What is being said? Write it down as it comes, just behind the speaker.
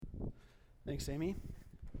Thanks, Amy.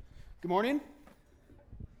 Good morning.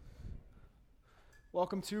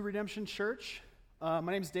 Welcome to Redemption Church. My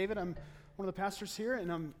name is David. I'm one of the pastors here,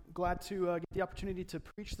 and I'm glad to get the opportunity to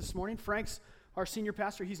preach this morning. Frank's our senior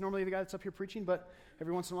pastor. He's normally the guy that's up here preaching, but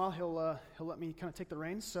every once in a while he'll let me kind of take the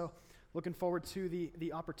reins. So looking forward to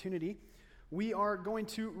the opportunity. We are going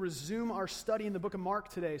to resume our study in the book of Mark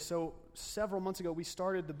today. So several months ago, we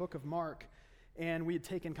started the book of Mark, and we had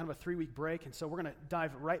taken kind of a 3-week break, and so we're going to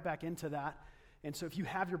dive right back into that. And so if you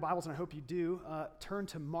have your Bibles, and I hope you do, turn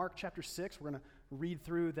to Mark chapter 6. We're going to read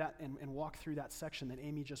through that and walk through that section that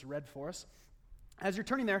Amy just read for us. As you're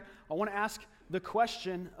turning there, I want to ask the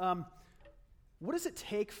question, what does it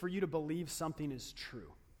take for you to believe something is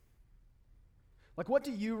true? Like, what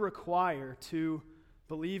do you require to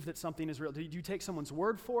believe that something is real? Do you take someone's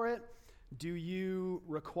word for it? Do you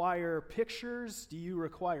require pictures? Do you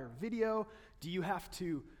require video? Do you have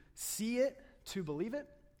to see it to believe it?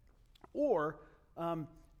 Or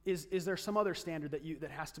is there some other standard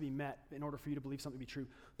that has to be met in order for you to believe something to be true?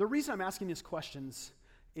 The reason I'm asking these questions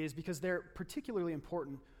is because they're particularly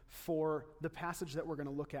important for the passage that we're going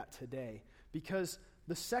to look at today. Because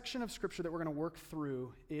the section of Scripture that we're going to work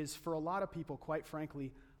through is, for a lot of people, quite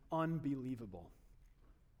frankly, unbelievable.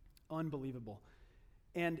 Unbelievable.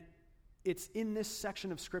 And it's in this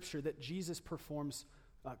section of Scripture that Jesus performs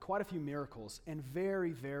quite a few miracles, and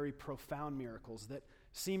very, very profound miracles that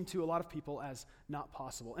seem to a lot of people as not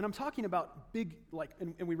possible. And I'm talking about big,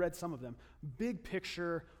 and we read some of them, big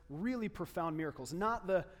picture, really profound miracles. Not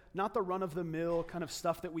the run-of-the-mill kind of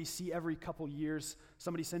stuff that we see every couple years.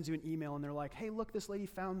 Somebody sends you an email and they're like, hey, look, this lady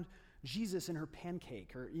found Jesus in her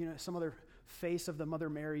pancake, or some other face of the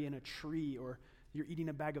Mother Mary in a tree, or you're eating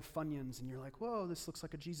a bag of Funyuns and you're like, whoa, this looks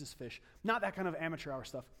like a Jesus fish. Not that kind of amateur hour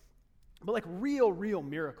stuff, but like real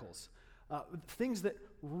miracles, things that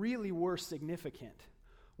really were significant.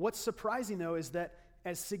 What's surprising, though, is that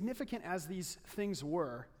as significant as these things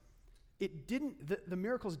were, the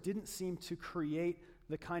miracles didn't seem to create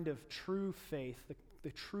the kind of true faith,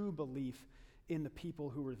 the true belief in the people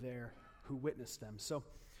who were there, who witnessed them. So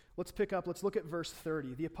let's look at verse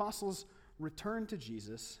 30. The apostles returned to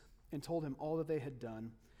Jesus and told him all that they had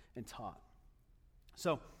done and taught.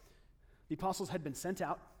 So the apostles had been sent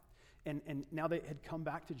out, and now they had come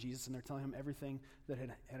back to Jesus, and they're telling him everything that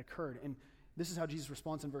had occurred. And this is how Jesus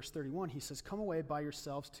responds in verse 31. He says, come away by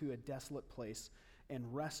yourselves to a desolate place and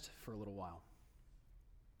rest for a little while.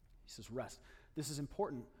 He says, rest. This is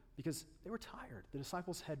important because they were tired. The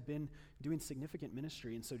disciples had been doing significant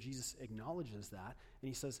ministry, and so Jesus acknowledges that, and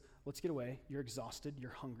he says, let's get away. You're exhausted.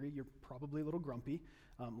 You're hungry. You're probably a little grumpy.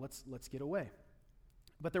 Let's get away.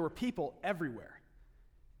 But there were people everywhere,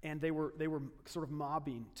 and they were sort of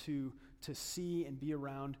mobbing to see and be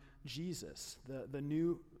around Jesus. The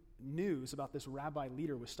new news about this rabbi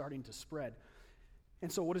leader was starting to spread.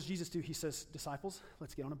 And so what does Jesus do? He says, disciples,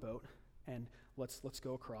 let's get on a boat and let's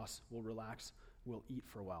go across. We'll relax. We'll eat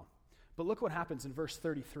for a while. But look what happens in verse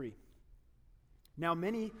 33. Now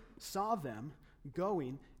many saw them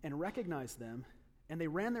going and recognized them, and they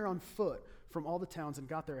ran there on foot from all the towns and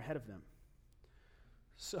got there ahead of them.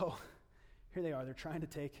 So here they are. They're trying to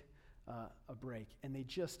take a break, and they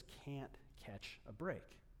just can't catch a break.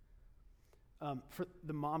 For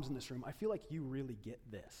the moms in this room, I feel like you really get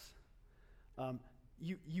this.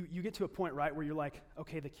 You get to a point, right, where you're like,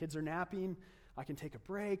 okay, the kids are napping, I can take a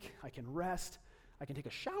break, I can rest, I can take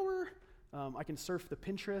a shower, I can surf the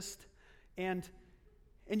Pinterest, and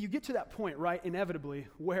you get to that point, right, inevitably,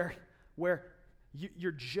 where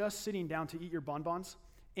you're just sitting down to eat your bonbons,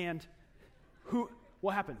 and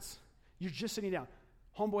what happens? You're just sitting down.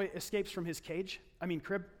 Homeboy escapes from his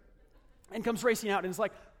crib, and comes racing out, and is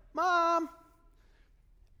like, Mom!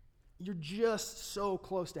 You're just so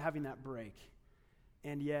close to having that break,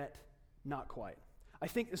 and yet not quite. I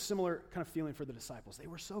think a similar kind of feeling for the disciples. They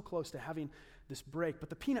were so close to having this break, but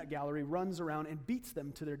the peanut gallery runs around and beats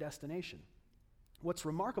them to their destination. What's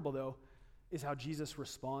remarkable, though, is how Jesus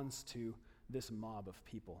responds to this mob of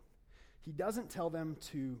people. He doesn't tell them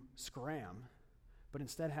to scram, but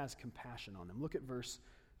instead has compassion on them. Look at verse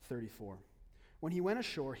 34. When he went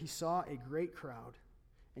ashore, he saw a great crowd,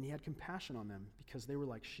 and he had compassion on them because they were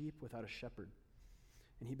like sheep without a shepherd.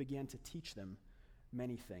 And he began to teach them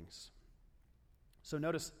many things. So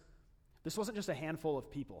notice, this wasn't just a handful of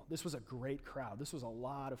people. This was a great crowd. This was a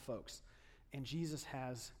lot of folks. And Jesus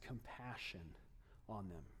has compassion on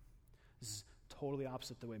them. This is totally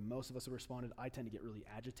opposite the way most of us have responded. I tend to get really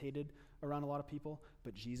agitated around a lot of people,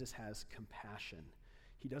 but Jesus has compassion.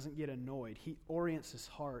 He doesn't get annoyed. He orients his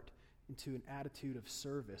heart into an attitude of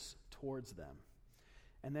service towards them.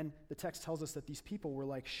 And then the text tells us that these people were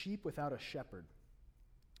like sheep without a shepherd.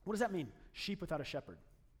 What does that mean? Sheep without a shepherd.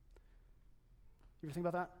 You ever think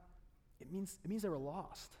about that? It means they were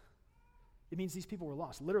lost. It means these people were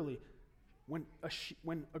lost. Literally, when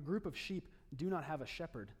a group of sheep do not have a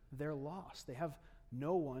shepherd, they're lost. They have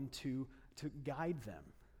no one to guide them.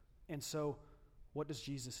 And so, what does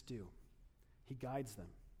Jesus do? He guides them.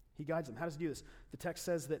 He guides them. How does he do this? The text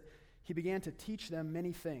says that he began to teach them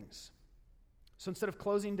many things. So instead of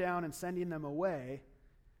closing down and sending them away,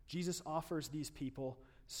 Jesus offers these people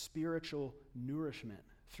spiritual nourishment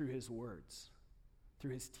through his words,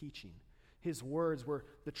 through his teaching. His words were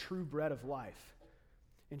the true bread of life.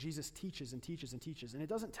 And Jesus teaches and teaches and teaches. And it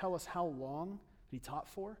doesn't tell us how long he taught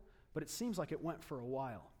for, but it seems like it went for a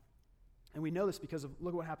while. And we know this because of,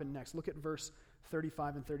 look what happened next. Look at verse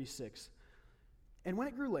 35 and 36. And when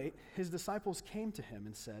it grew late, his disciples came to him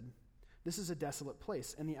and said, "This is a desolate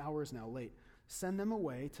place, and the hour is now late. Send them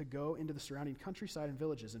away to go into the surrounding countryside and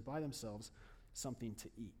villages and buy themselves something to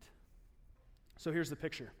eat." So here's the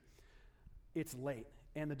picture. It's late,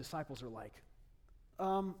 and the disciples are like,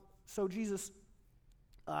 so Jesus,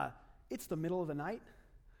 it's the middle of the night,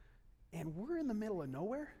 and we're in the middle of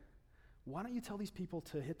nowhere. Why don't you tell these people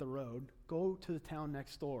to hit the road, go to the town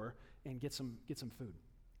next door, and get some food?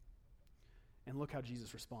 And look how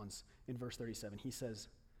Jesus responds in verse 37. He says,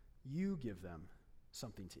 "You give them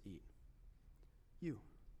something to eat." You.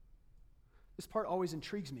 This part always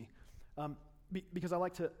intrigues me because I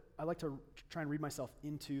like to try and read myself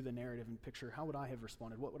into the narrative and picture how would I have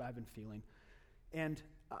responded, what would I have been feeling. And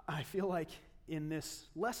I feel like in this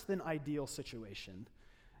less than ideal situation,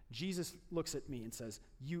 Jesus looks at me and says,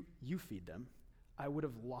 you feed them. I would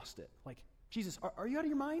have lost it. Like, Jesus, are you out of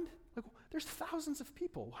your mind? Like, there's thousands of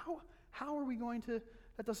people. How are we going to,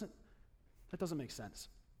 that doesn't make sense.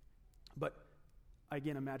 But I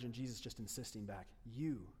again imagine Jesus just insisting back,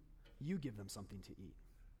 you give them something to eat.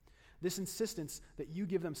 This insistence that you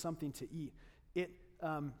give them something to eat, it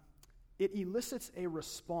elicits a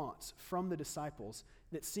response from the disciples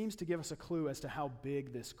that seems to give us a clue as to how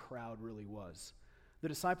big this crowd really was. The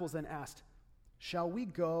disciples then asked, "Shall we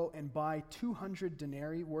go and buy 200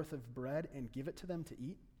 denarii worth of bread and give it to them to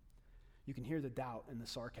eat?" You can hear the doubt and the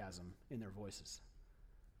sarcasm in their voices.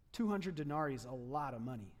 200 denarii is a lot of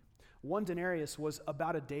money. One denarius was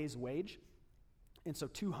about a day's wage, and so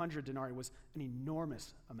 200 denarii was an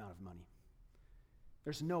enormous amount of money.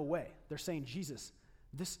 There's no way. They're saying, Jesus,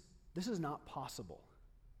 this is not possible.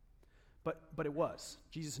 But it was.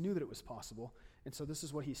 Jesus knew that it was possible, and so this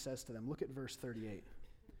is what he says to them. Look at verse 38.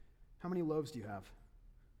 "How many loaves do you have?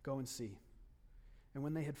 Go and see." And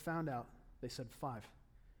when they had found out, they said, 5,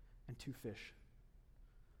 and 2 fish.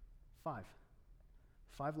 5.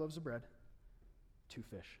 5 loaves of bread, 2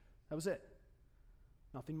 fish. That was it.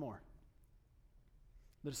 Nothing more.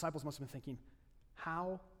 The disciples must have been thinking,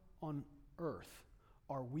 how on earth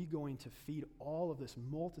are we going to feed all of this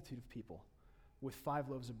multitude of people with 5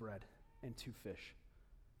 loaves of bread and 2 fish?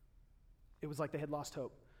 It was like they had lost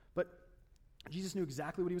hope. But Jesus knew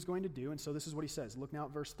exactly what he was going to do, and so this is what he says. Look now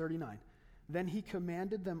at verse 39. "Then he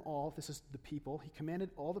commanded them all," this is the people, "he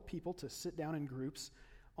commanded all the people to sit down in groups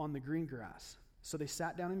on the green grass. So they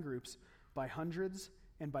sat down in groups by hundreds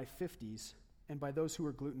and by 50s and by those who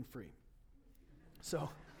were gluten-free."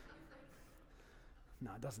 So,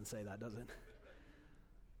 no, it doesn't say that, does it?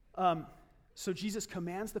 So Jesus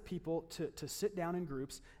commands the people to sit down in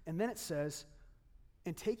groups, and then it says,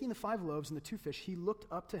 "And taking the 5 loaves and the 2 fish, he looked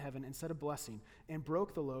up to heaven and said a blessing, and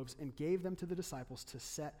broke the loaves and gave them to the disciples to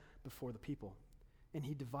set before the people. And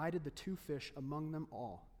he divided the 2 fish among them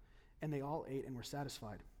all, and they all ate and were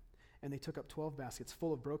satisfied. And they took up 12 baskets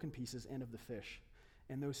full of broken pieces and of the fish.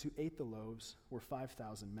 And those who ate the loaves were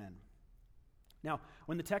 5,000 men." Now,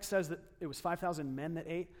 when the text says that it was 5,000 men that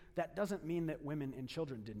ate, that doesn't mean that women and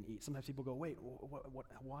children didn't eat. Sometimes people go, wait,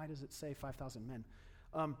 why does it say 5,000 men?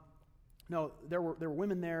 No, there were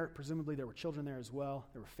women there. Presumably there were children there as well.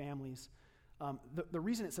 There were families. The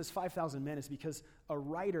reason it says 5,000 men is because a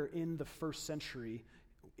writer in the first century,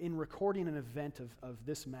 in recording an event of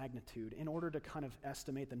this magnitude, in order to kind of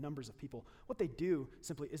estimate the numbers of people, what they do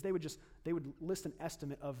simply is they would list an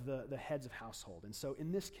estimate of the heads of household. And so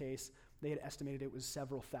in this case, they had estimated it was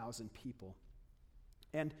several thousand people.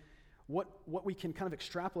 And what we can kind of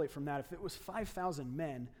extrapolate from that, if it was 5,000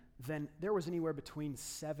 men, then there was anywhere between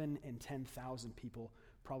 7,000 and 10,000 people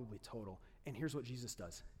probably total. And here's what Jesus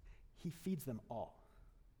does. He feeds them all.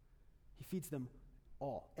 He feeds them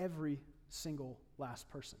all. Every single last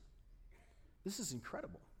person. This is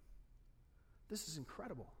incredible. This is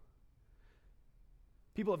incredible.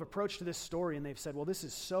 People have approached this story and they've said, well, this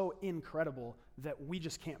is so incredible that we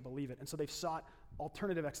just can't believe it. And so they've sought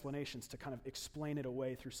alternative explanations to kind of explain it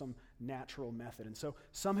away through some natural method. And so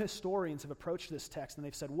some historians have approached this text and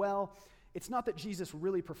they've said, well, it's not that Jesus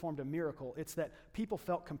really performed a miracle, it's that people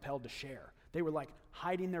felt compelled to share. They were like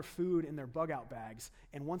hiding their food in their bug-out bags,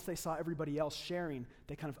 and once they saw everybody else sharing,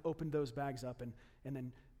 they kind of opened those bags up, and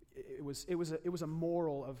then it was a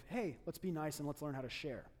moral of, hey, let's be nice and let's learn how to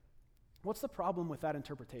share. What's the problem with that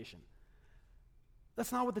interpretation?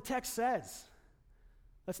 That's not what the text says.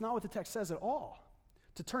 That's not what the text says at all.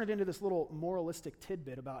 To turn it into this little moralistic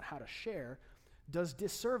tidbit about how to share does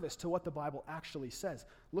disservice to what the Bible actually says.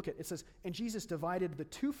 Look at it. It says, and Jesus divided the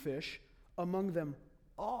 2 fish among them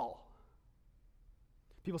all.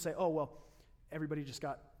 People say, oh, well, everybody just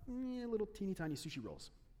got little teeny tiny sushi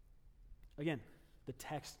rolls. Again, the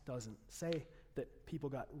text doesn't say that people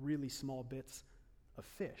got really small bits of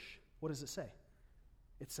fish. What does it say?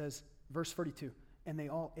 It says, verse 32, and they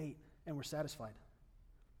all ate and were satisfied.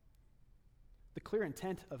 The clear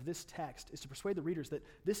intent of this text is to persuade the readers that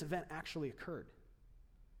this event actually occurred.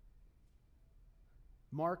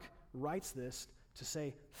 Mark writes this to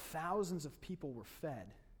say thousands of people were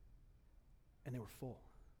fed and they were full.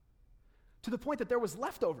 To the point that there was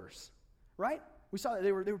leftovers, right? We saw that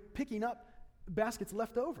they were picking up baskets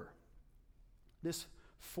left over. This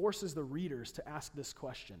forces the readers to ask this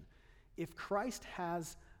question. If Christ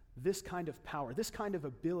has this kind of power, this kind of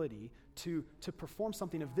ability to perform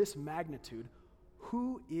something of this magnitude,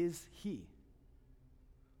 who is he?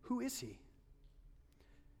 Who is he?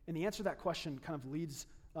 And the answer to that question kind of leads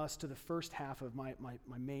us to the first half of my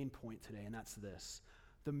main point today, and that's this.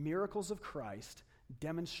 The miracles of Christ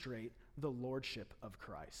demonstrate the lordship of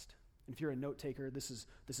Christ. And if you're a note taker, this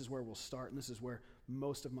is where we'll start, and this is where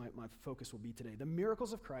most of my focus will be today. The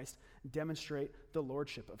miracles of Christ demonstrate the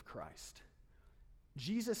lordship of Christ.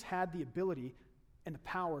 Jesus had the ability and the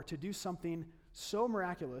power to do something so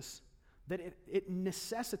miraculous that it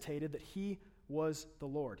necessitated that he was the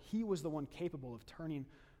Lord. He was the one capable of turning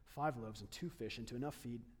 5 loaves and 2 fish into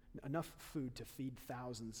enough food to feed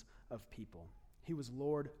thousands of people. He was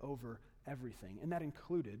Lord over everything, and that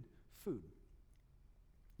included food.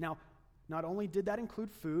 Now, not only did that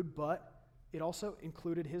include food, but it also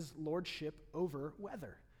included his lordship over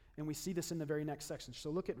weather. And we see this in the very next section. So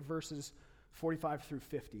look at verses 45 through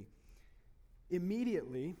 50.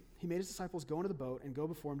 Immediately, he made his disciples go into the boat and go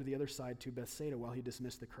before him to the other side to Bethsaida while he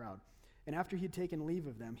dismissed the crowd. And after he had taken leave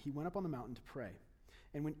of them, he went up on the mountain to pray.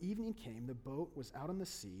 And when evening came, the boat was out on the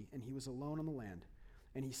sea, and he was alone on the land.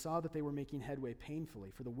 And he saw that they were making headway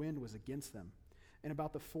painfully, for the wind was against them. And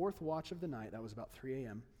about the 4th watch of the night, that was about 3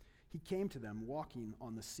 a.m., he came to them walking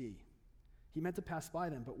on the sea. He meant to pass by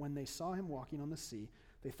them, but when they saw him walking on the sea,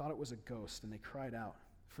 they thought it was a ghost, and they cried out,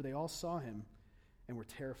 for they all saw him and were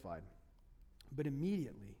terrified. But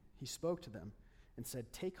immediately he spoke to them and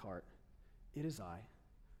said, "Take heart, it is I.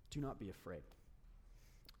 Do not be afraid."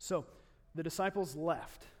 So the disciples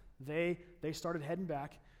left. They started heading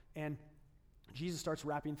back, and Jesus starts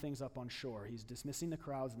wrapping things up on shore. He's dismissing the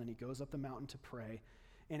crowds, and then he goes up the mountain to pray.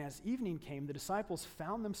 And as evening came, the disciples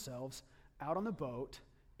found themselves out on the boat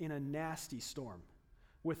in a nasty storm,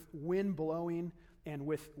 with wind blowing and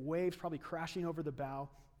with waves probably crashing over the bow.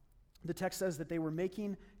 The text says that they were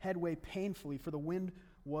making headway painfully, for the wind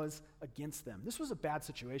was against them. This was a bad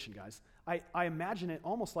situation, guys. I imagine it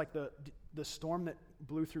almost like the storm that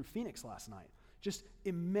blew through Phoenix last night. Just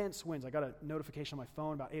immense winds. I got a notification on my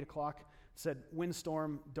phone about 8 o'clock. It said,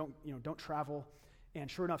 windstorm, don't travel. And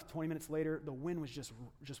sure enough, 20 minutes later, the wind was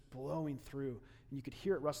just blowing through. And you could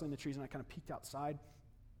hear it rustling in the trees, and I kind of peeked outside.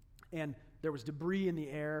 And there was debris in the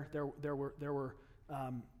air. There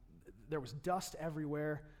was dust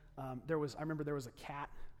everywhere. I remember there was a cat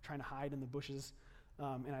trying to hide in the bushes,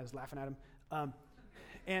 and I was laughing at him.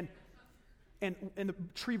 And the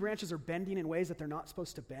tree branches are bending in ways that they're not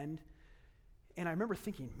supposed to bend. And I remember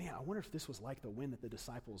thinking, man, I wonder if this was like the wind that the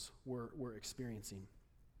disciples were experiencing.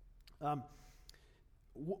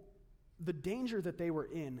 The danger that they were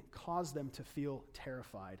in caused them to feel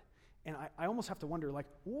terrified. And I almost have to wonder,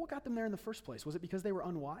 what got them there in the first place? Was it because they were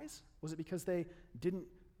unwise? Was it because they didn't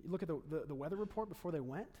look at the weather report before they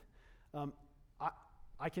went?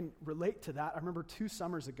 I can relate to that. I remember 2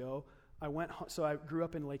 summers ago, I grew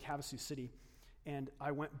up in Lake Havasu City, and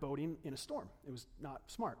I went boating in a storm. It was not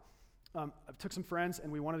smart. I took some friends,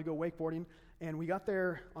 and we wanted to go wakeboarding, and we got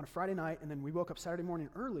there on a Friday night, and then we woke up Saturday morning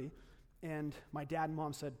early, and my dad and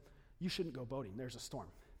mom said, "You shouldn't go boating, there's a storm."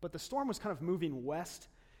 But the storm was kind of moving west,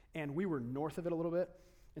 and we were north of it a little bit,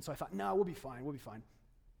 and so I thought, no, we'll be fine.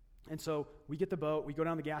 And so we get the boat, we go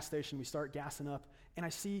down to the gas station, we start gassing up, and I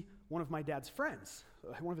see one of my dad's friends,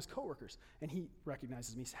 one of his coworkers, and he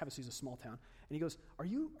recognizes me. Havasu is a small town. And he goes, are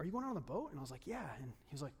you going out on the boat? And I was like, yeah. And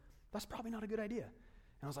he was like, that's probably not a good idea.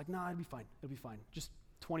 And I was like, nah, it'll be fine. It'll be fine. Just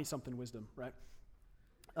 20-something wisdom, right?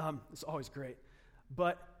 It's always great.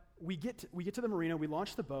 But we get to the marina, we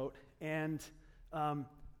launch the boat, and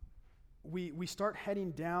we start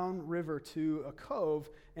heading down river to a cove,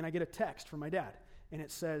 and I get a text from my dad. And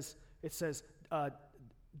it says,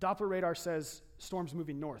 Doppler radar says storm's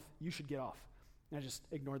moving north. You should get off. And I just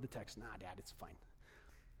ignored the text. Nah, Dad, it's fine.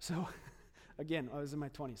 So, again, I was in my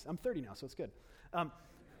 20s. I'm 30 now, so it's good.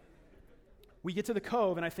 We get to the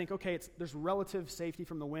cove, and I think, okay, there's relative safety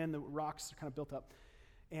from the wind. The rocks are kind of built up.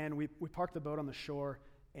 And we park the boat on the shore,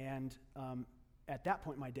 and at that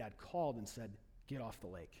point, my dad called and said, get off the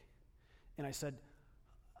lake. And I said,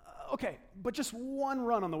 okay, but just one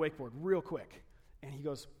run on the wakeboard real quick. And he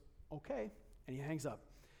goes, okay, and he hangs up.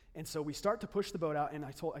 And so we start to push the boat out, and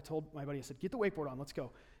I told my buddy, I said, get the wakeboard on, let's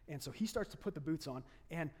go. And so he starts to put the boots on,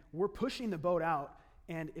 and we're pushing the boat out,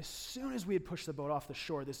 and as soon as we had pushed the boat off the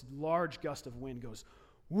shore, this large gust of wind goes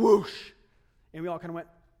whoosh, and we all kind of went,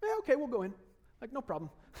 okay, we'll go in. Like, no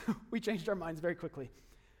problem. We changed our minds very quickly.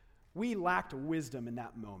 We lacked wisdom in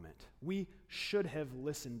that moment. We should have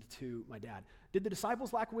listened to my dad. Did the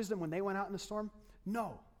disciples lack wisdom when they went out in the storm?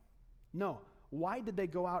 No. Why did they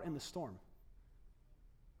go out in the storm?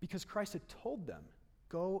 Because Christ had told them,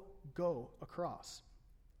 go across.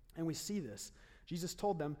 And we see this. Jesus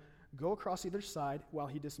told them, go across either side while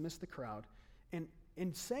he dismissed the crowd. And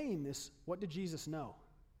in saying this, what did Jesus know?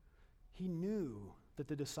 He knew that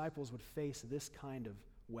the disciples would face this kind of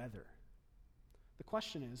weather. The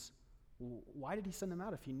question is, why did he send them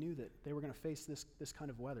out if he knew that they were going to face this kind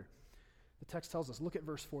of weather? The text tells us, look at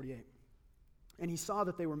verse 48. And he saw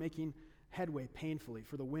that they were making headway painfully,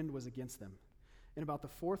 for the wind was against them. And about the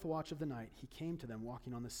fourth watch of the night, he came to them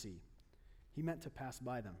walking on the sea. He meant to pass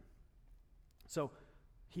by them. So,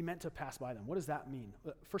 he meant to pass by them. What does that mean?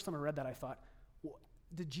 First time I read that, I thought, well,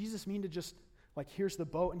 did Jesus mean to just, like, here's the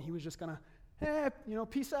boat, and he was just going to,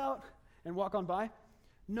 peace out, and walk on by?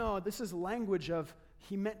 No, this is language of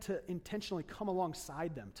he meant to intentionally come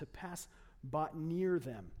alongside them, to pass by near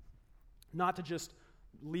them, not to just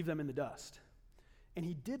leave them in the dust. And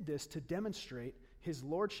he did this to demonstrate his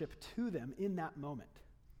lordship to them in that moment.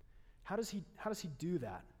 How does he do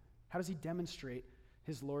that? How does he demonstrate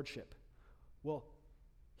his lordship? Well,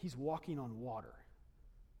 he's walking on water.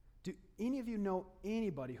 Do any of you know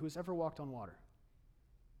anybody who has ever walked on water?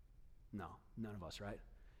 No, none of us, right?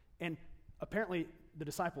 And apparently the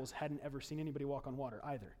disciples hadn't ever seen anybody walk on water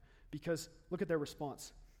either, because look at their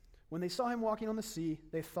response. When they saw him walking on the sea,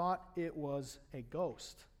 they thought it was a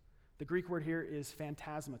ghost. The Greek word here is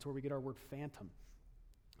phantasma. It's where we get our word phantom.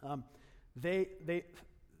 They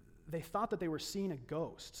thought that they were seeing a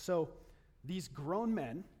ghost. So these grown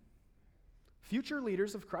men, future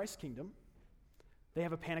leaders of Christ's kingdom, they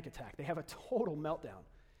have a panic attack. They have a total meltdown,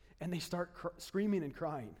 and they start screaming and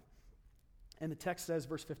crying. And the text says,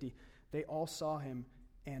 verse 50, they all saw him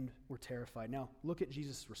and were terrified. Now, look at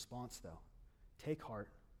Jesus' response, though. Take heart,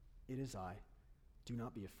 it is I. Do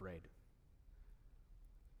not be afraid.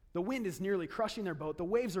 The wind is nearly crushing their boat. The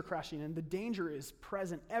waves are crashing in. The danger is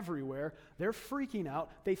present everywhere. They're freaking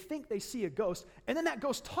out. They think they see a ghost. And then that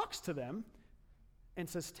ghost talks to them and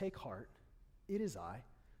says, take heart, it is I.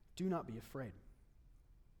 Do not be afraid.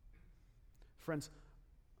 Friends,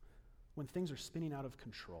 when things are spinning out of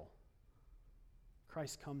control,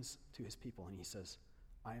 Christ comes to his people and he says,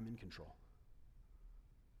 I am in control.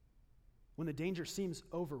 When the danger seems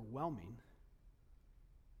overwhelming,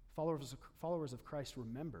 followers of Christ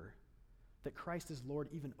remember that Christ is Lord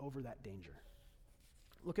even over that danger.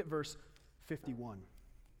 Look at verse 51.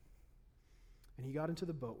 And he got into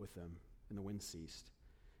the boat with them, and the wind ceased,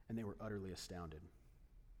 and they were utterly astounded.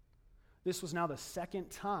 This was now the second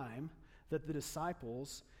time that the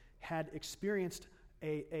disciples had experienced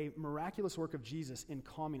a miraculous work of Jesus in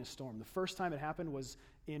calming a storm. The first time it happened was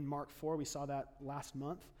in Mark 4. We saw that last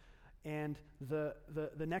month. And the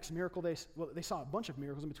next miracle, they saw a bunch of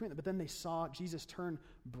miracles in between them, but then they saw Jesus turn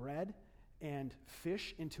bread and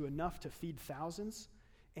fish into enough to feed thousands.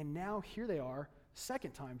 And now here they are,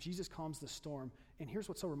 second time, Jesus calms the storm. And here's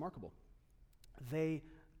what's so remarkable. They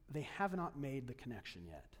have not made the connection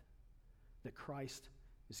yet that Christ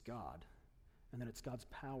is God and that it's God's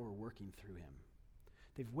power working through him.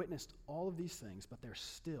 They've witnessed all of these things, but they're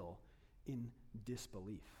still in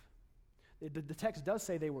disbelief. The text does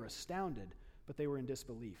say they were astounded, but they were in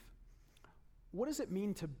disbelief. What does it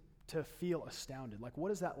mean to feel astounded? Like,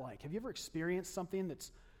 what is that like? Have you ever experienced something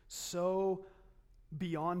that's so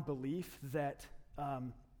beyond belief that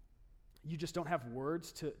you just don't have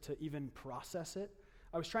words to even process it.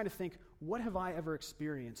 I was trying to think, what have I ever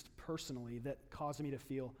experienced personally that caused me to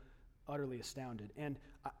feel utterly astounded? And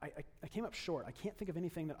I came up short. I can't think of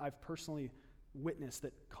anything that I've personally witnessed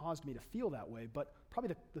that caused me to feel that way, but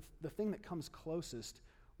probably the thing that comes closest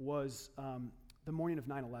was the morning of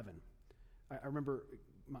 9/11. I remember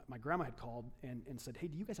my grandma had called and said, "Hey,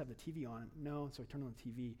 do you guys have the TV on?" No, so I turned on the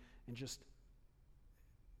TV, and just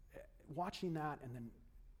watching that and then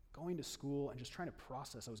going to school and just trying to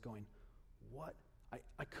process, I was going, what?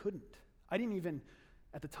 I couldn't. I didn't even,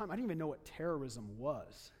 at the time, I didn't even know what terrorism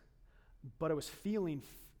was, but I was feeling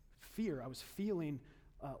fear. I was feeling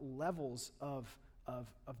levels of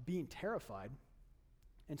being terrified.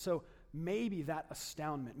 And so maybe that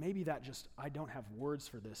astoundment, maybe that just, I don't have words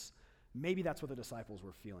for this, maybe that's what the disciples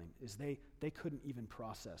were feeling, is they couldn't even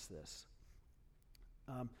process this.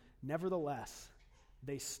 Nevertheless,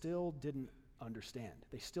 they still didn't understand.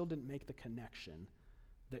 They still didn't make the connection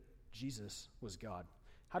that Jesus was God.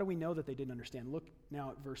 How do we know that they didn't understand? Look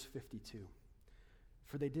now at verse 52.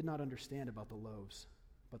 For they did not understand about the loaves,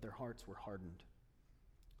 but their hearts were hardened.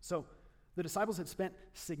 So the disciples had spent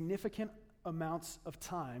significant amounts of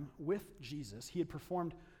time with Jesus. He had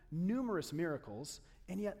performed numerous miracles,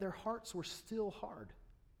 and yet their hearts were still hard.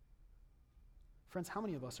 Friends, how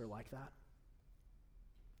many of us are like that?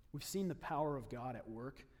 We've seen the power of God at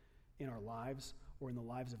work in our lives or in the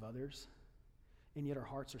lives of others, and yet our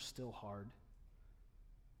hearts are still hard.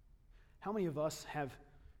 How many of us have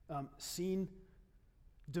seen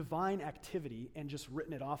divine activity and just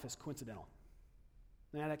written it off as coincidental?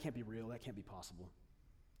 Nah, that can't be real. That can't be possible.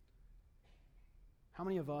 How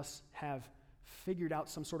many of us have figured out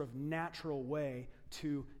some sort of natural way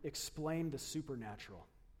to explain the supernatural?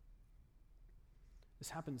 This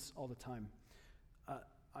happens all the time.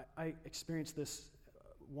 I experienced this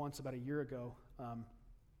once about a year ago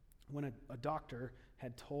when a doctor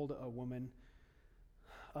had told a woman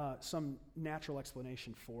some natural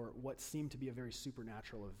explanation for what seemed to be a very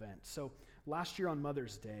supernatural event. So last year on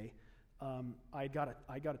Mother's Day, I got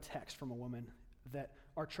a text from a woman that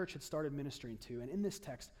our church had started ministering to, and in this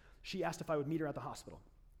text, she asked if I would meet her at the hospital.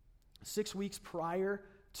 6 weeks prior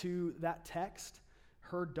to that text,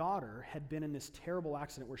 her daughter had been in this terrible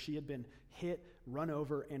accident where she had been hit, run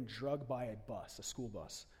over, and drugged by a bus, a school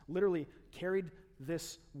bus. Literally carried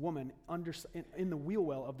this woman in the wheel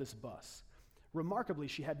well of this bus. Remarkably,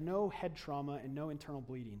 she had no head trauma and no internal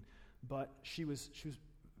bleeding, but she was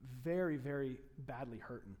very, very badly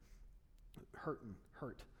hurt.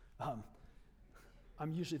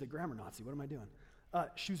 I'm usually the grammar Nazi. What am I doing?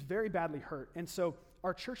 She was very badly hurt. And so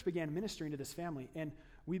our church began ministering to this family, and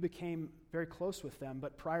we became very close with them,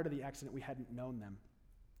 but prior to the accident, we hadn't known them.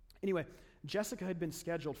 Anyway, Jessica had been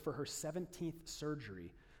scheduled for her 17th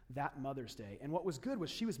surgery that Mother's Day, and what was good was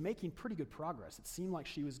she was making pretty good progress. It seemed like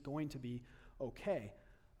she was going to be okay,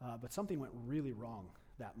 but something went really wrong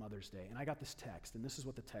that Mother's Day, and I got this text, and this is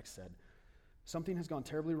what the text said. Something has gone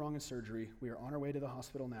terribly wrong in surgery. We are on our way to the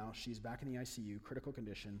hospital now. She's back in the ICU, critical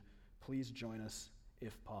condition. Please join us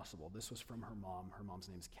if possible. This was from her mom. Her mom's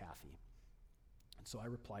name's Kathy. And so I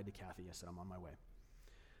replied to Kathy. I said, I'm on my way.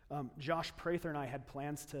 Josh Prather and I had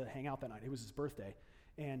plans to hang out that night. It was his birthday.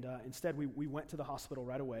 And instead, we went to the hospital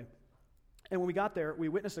right away. And when we got there, we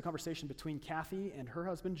witnessed a conversation between Kathy and her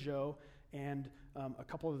husband, Joe, and a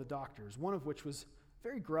couple of the doctors, one of which was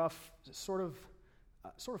very gruff, sort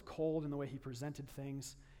of cold in the way he presented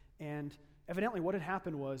things. And evidently what had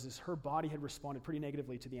happened is her body had responded pretty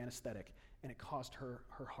negatively to the anesthetic, and it caused her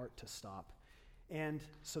heart to stop. And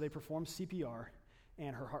so they performed CPR,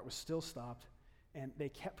 and her heart was still stopped, and they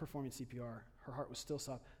kept performing CPR. Her heart was still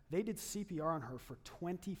stopped. They did CPR on her for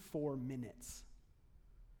 24 minutes.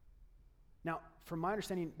 Now, from my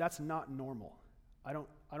understanding, that's not normal. I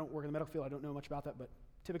don't work in the medical field. I don't know much about that, but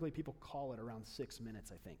typically people call it around 6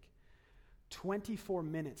 minutes, I think. 24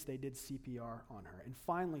 minutes they did CPR on her, and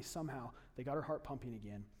finally, somehow, they got her heart pumping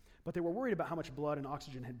again. But they were worried about how much blood and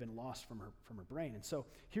oxygen had been lost from her brain. And so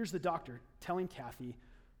here's the doctor telling Kathy,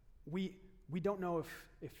 we don't know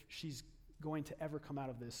if she's going to ever come out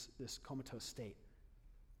of this comatose state.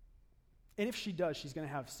 And if she does, she's going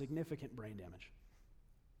to have significant brain damage.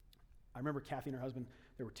 I remember Kathy and her husband,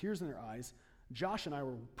 there were tears in their eyes. Josh and I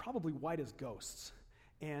were probably white as ghosts.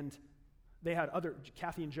 And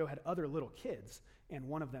Kathy and Joe had other little kids, and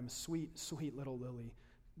one of them, sweet little Lily,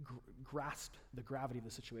 grasped the gravity of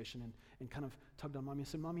the situation and kind of tugged on Mommy and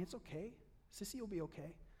said, Mommy, it's okay. Sissy will be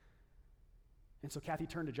okay. And so Kathy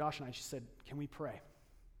turned to Josh and I, and she said, can we pray?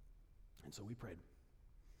 And so we prayed.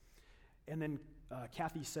 And then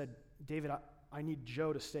Kathy said, David, I need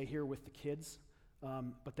Joe to stay here with the kids.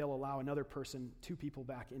 but they'll allow another person, 2 people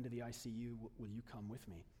back into the ICU. Will you come with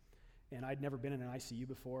me? And I'd never been in an ICU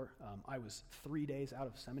before. I was 3 days out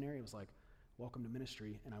of seminary. It was like, welcome to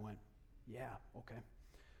ministry. And I went, yeah, okay.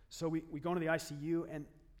 So we go into the ICU, and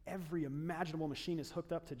every imaginable machine is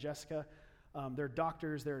hooked up to Jessica. There are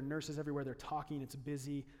doctors, there are nurses everywhere. They're talking. It's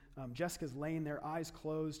busy. Jessica's laying there, eyes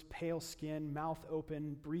closed, pale skin, mouth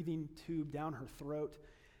open, breathing tube down her throat.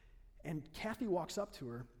 And Kathy walks up to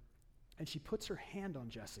her, and she puts her hand on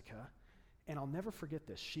Jessica, and I'll never forget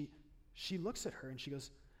this. She looks at her, and she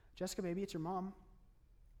goes, Jessica, baby, it's your mom.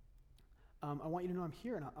 I want you to know I'm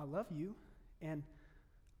here, and I love you, and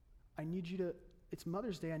I need you to, it's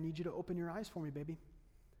Mother's Day, I need you to open your eyes for me, baby.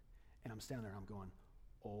 And I'm standing there, and I'm going,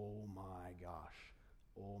 oh my gosh.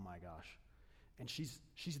 And she's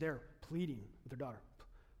there pleading with her daughter,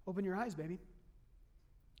 open your eyes, baby.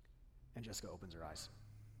 And Jessica opens her eyes.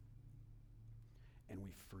 And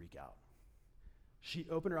we freak out. She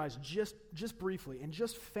opened her eyes just briefly and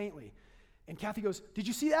just faintly. And Kathy goes, did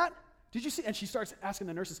you see that? Did you see? And she starts asking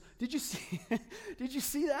the nurses, did you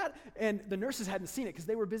see that? And the nurses hadn't seen it because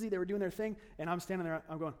they were busy. They were doing their thing. And I'm standing there.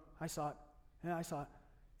 I'm going, I saw it. Yeah, I saw it.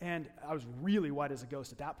 And I was really white as a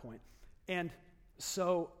ghost at that point. And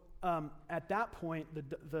so at that point,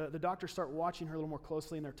 the doctors start watching her a little more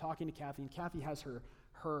closely, and they're talking to Kathy. And Kathy has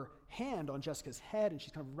her hand on Jessica's head, and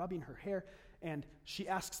she's kind of rubbing her hair. And she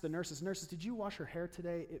asks the nurses, did you wash her hair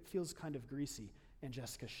today? It feels kind of greasy. And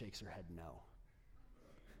Jessica shakes her head no.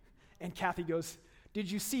 And Kathy goes, did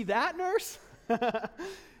you see that, nurse?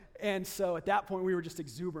 And so at that point, we were just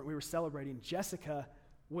exuberant. We were celebrating. Jessica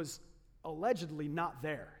was allegedly not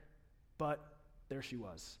there, but there she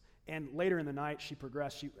was. And later in the night, she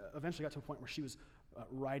progressed. She eventually got to a point where she was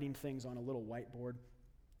writing things on a little whiteboard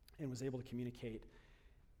and was able to communicate.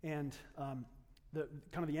 And the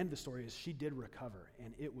end of the story is she did recover,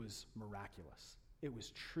 and it was miraculous. It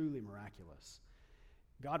was truly miraculous.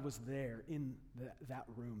 God was there in that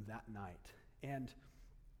room that night. And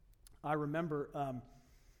I remember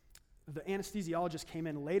the anesthesiologist came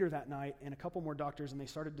in later that night, and a couple more doctors, and they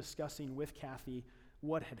started discussing with Kathy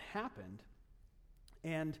what had happened.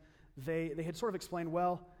 And they had sort of explained,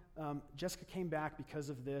 Jessica came back because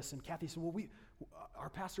of this. And Kathy said, our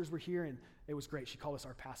pastors were here, and it was great. She called us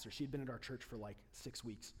our pastor. She'd been at our church for like 6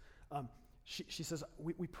 weeks. She says,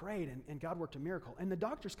 we prayed, and God worked a miracle. And the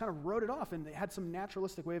doctors kind of wrote it off, and they had some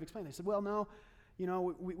naturalistic way of explaining. They said,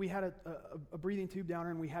 no, we had a breathing tube down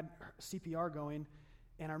her, and we had CPR going.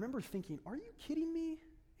 And I remember thinking, are you kidding me,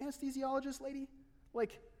 anesthesiologist lady?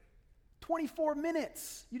 Like, 24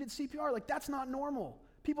 minutes, you did CPR. Like, that's not normal.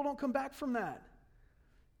 People don't come back from that.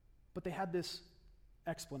 But they had this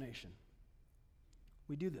explanation.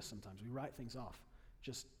 We do this sometimes. We write things off.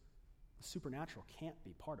 Just the supernatural can't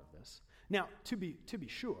be part of this. Now, to be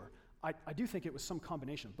sure, I do think it was some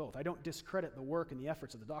combination of both. I don't discredit the work and the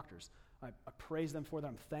efforts of the doctors. I praise them for that.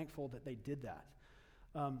 I'm thankful that they did that.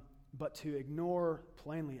 But to ignore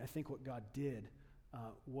plainly, I think what God did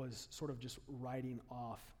was sort of just writing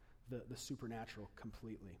off the supernatural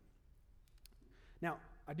completely. Now,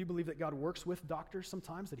 I do believe that God works with doctors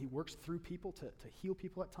sometimes, that he works through people to heal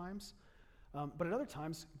people at times. But at other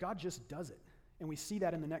times, God just does it. And we see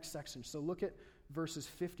that in the next section. So look at verses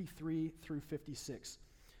 53 through 56.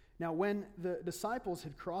 Now, when the disciples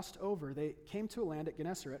had crossed over, they came to a land at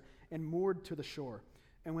Gennesaret and moored to the shore.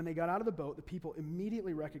 And when they got out of the boat, the people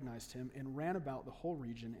immediately recognized him and ran about the whole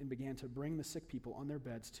region and began to bring the sick people on their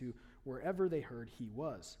beds to wherever they heard he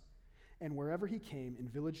was. And wherever he came, in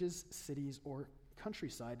villages, cities, or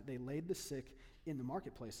countryside, they laid the sick in the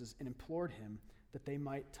marketplaces and implored him that they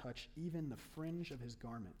might touch even the fringe of his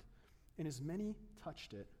garment. And as many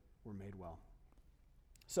touched it were made well.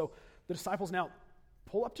 So the disciples now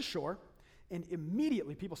pull up to shore, and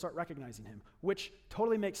immediately people start recognizing him, which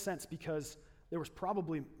totally makes sense because there was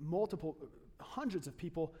probably hundreds of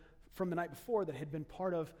people from the night before that had been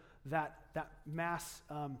part of that mass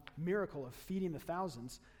miracle of feeding the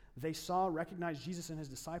thousands. They recognized Jesus and his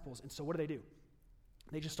disciples, and so what do?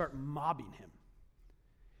 They just start mobbing him.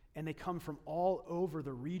 And they come from all over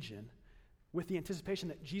the region with the anticipation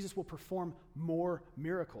that Jesus will perform more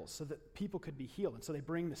miracles so that people could be healed. And so they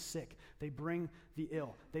bring the sick, they bring the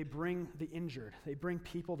ill, they bring the injured, they bring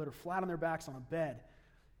people that are flat on their backs on a bed,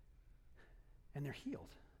 and they're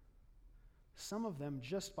healed. Some of them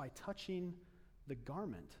just by touching the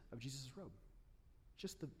garment of Jesus' robe.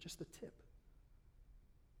 Just the tip.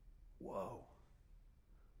 Whoa.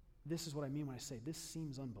 This is what I mean when I say this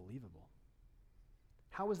seems unbelievable.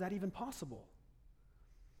 How is that even possible?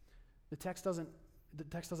 The text doesn't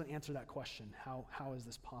answer that question. How is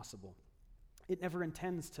this possible? It never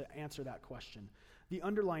intends to answer that question. The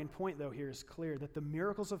underlying point, though, here is clear, that the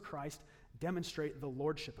miracles of Christ demonstrate the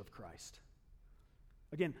lordship of Christ.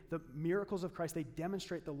 Again, the miracles of Christ, they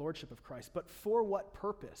demonstrate the lordship of Christ. But for what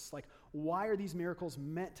purpose? Like, why are these miracles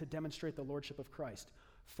meant to demonstrate the lordship of Christ?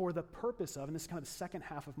 For the purpose of, and this is kind of the second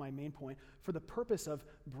half of my main point, for the purpose of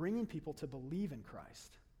bringing people to believe in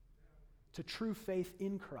Christ, to true faith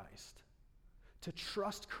in Christ, to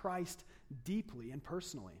trust Christ deeply and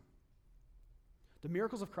personally. The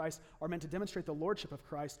miracles of Christ are meant to demonstrate the lordship of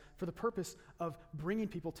Christ for the purpose of bringing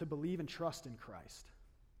people to believe and trust in Christ.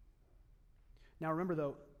 Now remember,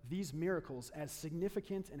 though, these miracles, as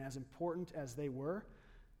significant and as important as they were,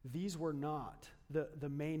 these were not the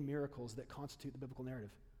main miracles that constitute the biblical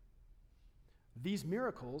narrative. These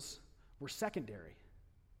miracles were secondary.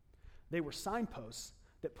 They were signposts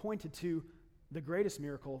that pointed to the greatest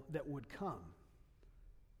miracle that would come,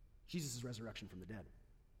 Jesus' resurrection from the dead.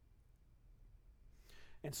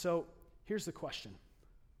 And so, here's the question.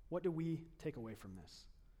 What do we take away from this?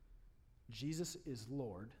 Jesus is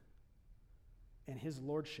Lord, and his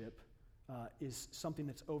lordship is something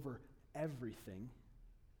that's over everything.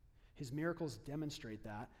 His miracles demonstrate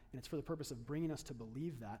that, and it's for the purpose of bringing us to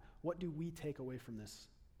believe that. What do we take away from this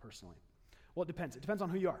personally? Well, it depends. It depends on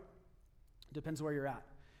who you are. It depends where you're at.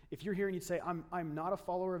 If you're here and you'd say, I'm not a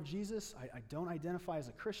follower of Jesus, I don't identify as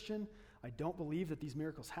a Christian, I don't believe that these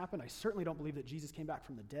miracles happened, I certainly don't believe that Jesus came back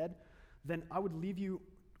from the dead, then I would leave you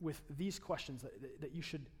with these questions that you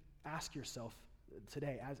should ask yourself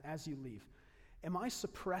today as you leave. Am I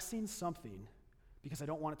suppressing something because I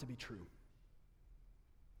don't want it to be true?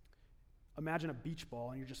 Imagine a beach ball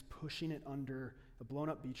and you're just pushing it under, a blown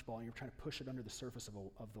up beach ball, and you're trying to push it under the surface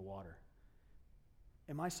of the water.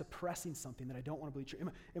 Am I suppressing something that I don't want to believe true?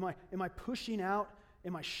 Am I pushing out,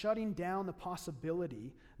 am I shutting down the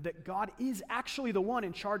possibility that God is actually the one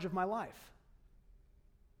in charge of my life?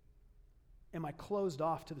 Am I closed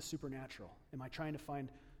off to the supernatural? Am I trying to find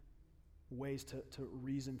ways to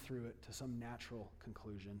reason through it to some natural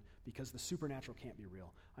conclusion because the supernatural can't be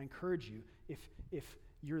real? I encourage you, if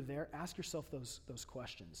you're there, ask yourself those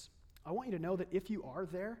questions. I want you to know that if you are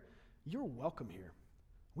there, you're welcome here.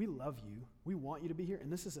 We love you. We want you to be here, and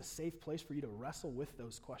this is a safe place for you to wrestle with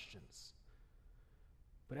those questions.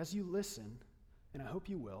 But as you listen, and I hope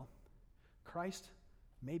you will, Christ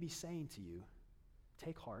may be saying to you,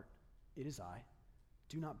 take heart, it is I,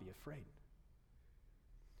 do not be afraid.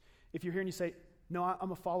 If you're here and you say, no,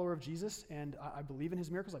 I'm a follower of Jesus, and I believe in his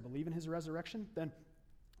miracles, I believe in his resurrection, then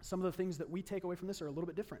some of the things that we take away from this are a little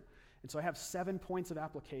bit different. And so I have 7 points of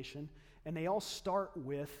application, and they all start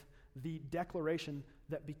with the declaration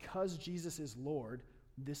that because Jesus is Lord,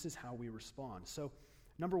 this is how we respond. So,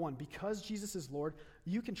 number 1, because Jesus is Lord,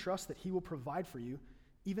 you can trust that he will provide for you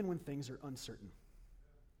even when things are uncertain.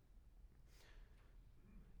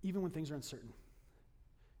 Even when things are uncertain.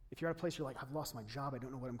 If you're at a place you're like, I've lost my job, I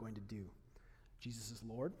don't know what I'm going to do. Jesus is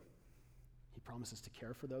Lord. He promises to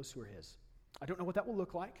care for those who are his. I don't know what that will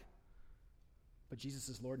look like, but Jesus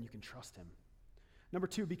is Lord and you can trust him. Number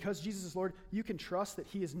 2, because Jesus is Lord, you can trust that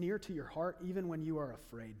he is near to your heart even when you are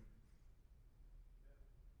afraid.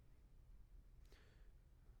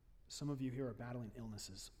 Some of you here are battling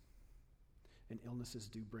illnesses, and illnesses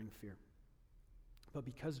do bring fear. But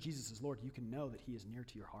because Jesus is Lord, you can know that he is near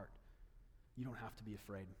to your heart. You don't have to be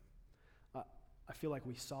afraid. I feel like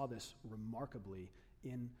we saw this remarkably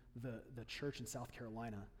in the church in South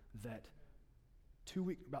Carolina that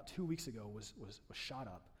about 2 weeks ago was shot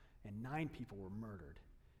up, and 9 people were murdered.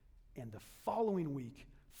 And the following week,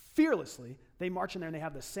 fearlessly, they march in there and they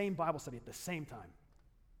have the same Bible study at the same time.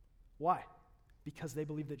 Why? Because they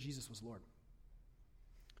believed that Jesus was Lord.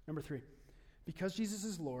 Number 3, because Jesus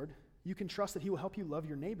is Lord, you can trust that he will help you love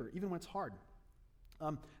your neighbor, even when it's hard.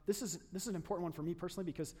 This is an important one for me personally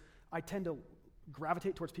because I tend to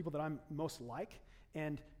gravitate towards people that I'm most like,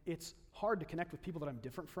 and it's hard to connect with people that I'm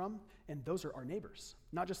different from, and those are our neighbors.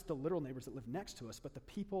 Not just the literal neighbors that live next to us, but the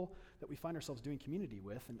people that we find ourselves doing community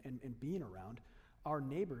with and being around. Our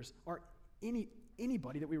neighbors are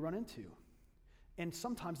anybody that we run into. And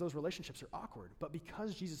sometimes those relationships are awkward, but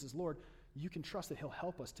because Jesus is Lord, you can trust that he'll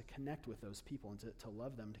help us to connect with those people and to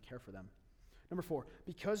love them, to care for them. Number 4,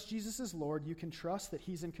 because Jesus is Lord, you can trust that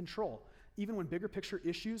he's in control, even when bigger picture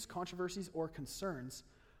issues, controversies, or concerns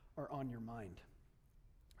are on your mind.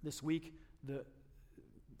 Last week, the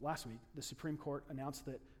Supreme Court announced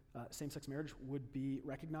that same-sex marriage would be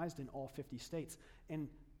recognized in all 50 states. And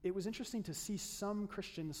it was interesting to see some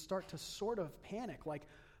Christians start to sort of panic, like,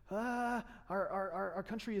 our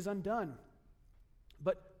country is undone.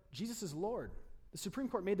 But Jesus is Lord. The Supreme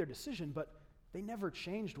Court made their decision, but they never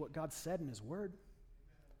changed what God said in his word.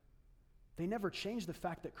 they never change the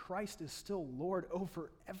fact that Christ is still Lord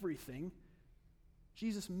over everything.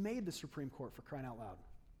 Jesus made the Supreme Court, for crying out loud.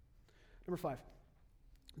 Number 5,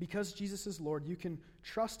 because Jesus is Lord, you can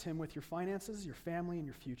trust him with your finances, your family, and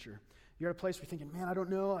your future. You're at a place where you're thinking, man, I don't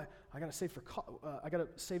know. I got to save I got to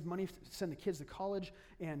save money to send the kids to college,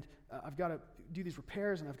 and I've got to do these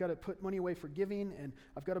repairs, and I've got to put money away for giving, and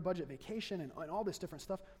I've got to budget vacation, and all this different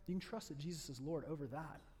stuff. You can trust that Jesus is Lord over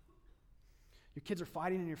that. Your kids are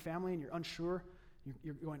fighting in your family, and you're unsure.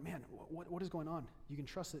 You're going, man, what is going on? You can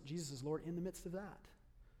trust that Jesus is Lord in the midst of that.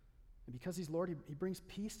 And because he's Lord, he brings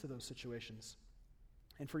peace to those situations.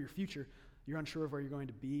 And for your future, you're unsure of where you're going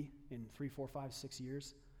to be in 3, 4, 5, 6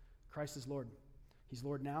 years. Christ is Lord. He's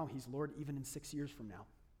Lord now. He's Lord even in 6 years from now.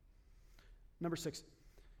 Number 6,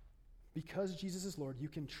 because Jesus is Lord, you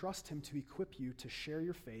can trust him to equip you to share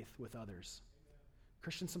your faith with others.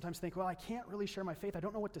 Christians sometimes think, well, I can't really share my faith. I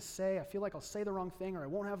don't know what to say. I feel like I'll say the wrong thing or I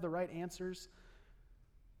won't have the right answers.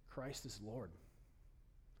 Christ is Lord.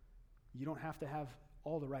 You don't have to have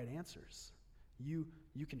all the right answers. You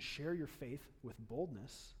can share your faith with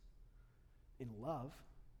boldness, in love,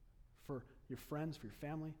 for your friends, for your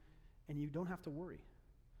family, and you don't have to worry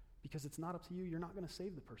because it's not up to you. You're not going to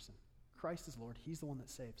save the person. Christ is Lord. He's the one that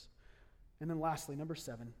saves. And then lastly, number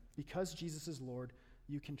 7, because Jesus is Lord,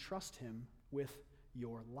 you can trust him with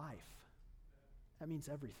your life. That means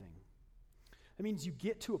everything. That means you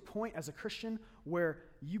get to a point as a Christian where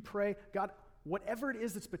you pray, God, whatever it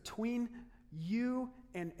is that's between you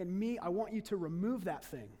and me, I want you to remove that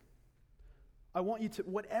thing. I want you to,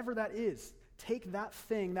 whatever that is, take that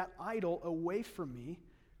thing, that idol, away from me,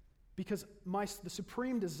 because the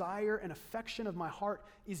supreme desire and affection of my heart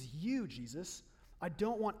is you, Jesus. I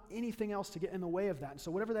don't want anything else to get in the way of that. And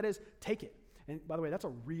so whatever that is, take it. And by the way, that's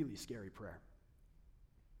a really scary prayer.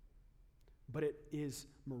 But it is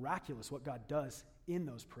miraculous what God does in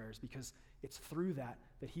those prayers, because it's through that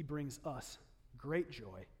he brings us great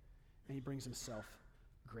joy and he brings himself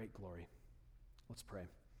great glory. Let's pray.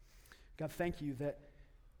 God, thank you that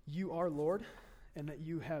you are Lord and that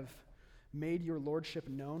you have made your lordship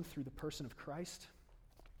known through the person of Christ.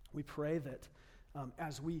 We pray that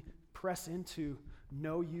as we press into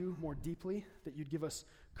know you more deeply, that you'd give us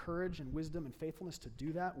courage and wisdom and faithfulness to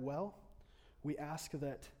do that well. We ask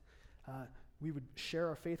that we would share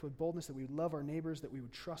our faith with boldness, that we would love our neighbors, that we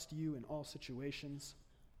would trust you in all situations,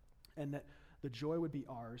 and that the joy would be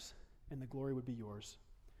ours and the glory would be yours.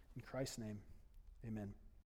 In Christ's name, amen.